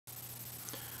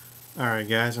Alright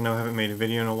guys, I know I haven't made a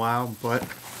video in a while, but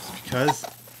it's because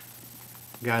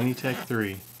I got an ETEK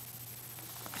 3.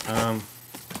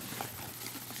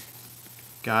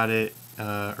 Got it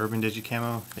Urban Digi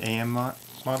Camo, the AM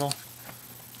model.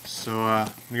 So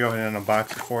let me go ahead and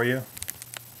unbox it for you.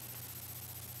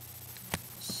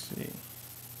 Let's see.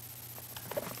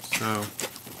 So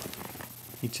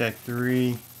ETEK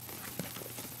 3,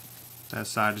 that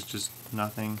side is just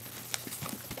nothing.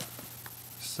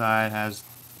 This side has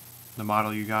the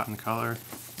model you got in the color.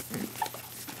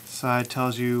 This side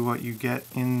tells you what you get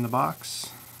in the box.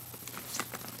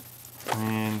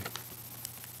 And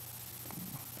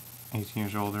 18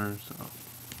 years older, so.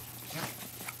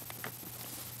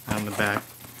 And on the back,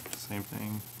 same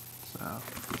thing. So,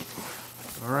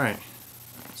 alright,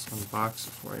 let's unbox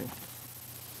it for you.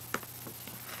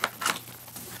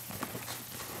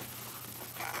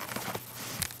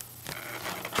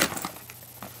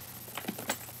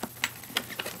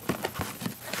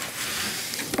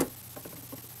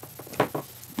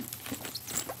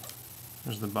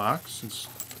 There's the box. It's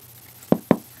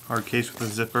hard case with a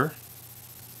zipper.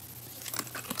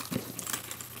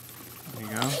 There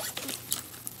you go.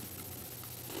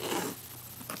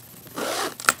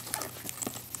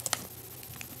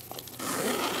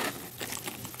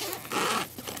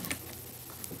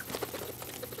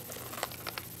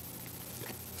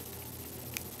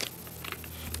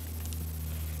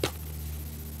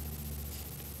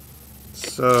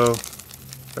 So,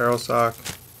 barrel sock,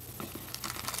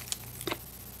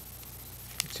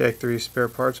 ETEK 3 spare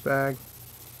parts bag.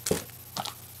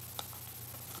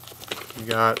 You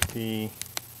got the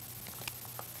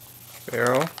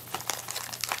barrel,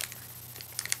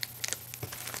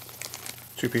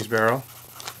 2-piece barrel.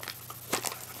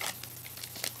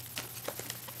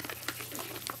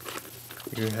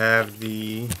 You have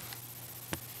the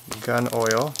gun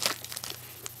oil,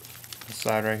 the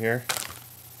side right here.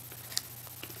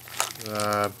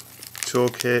 The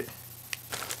toolkit,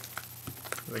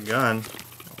 the gun.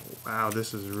 Oh, wow,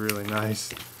 this is really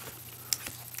nice.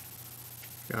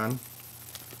 Gun.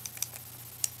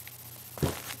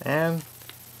 And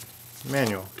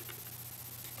manual.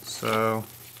 So,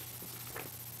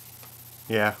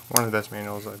 yeah, one of the best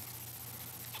manuals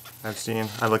I've seen.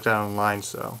 I looked at it online,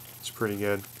 so it's pretty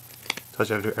good. Tells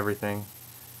you how to do everything.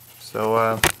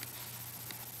 So,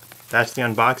 that's the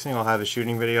unboxing. I'll have a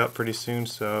shooting video up pretty soon,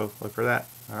 so look for that.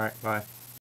 Alright, bye.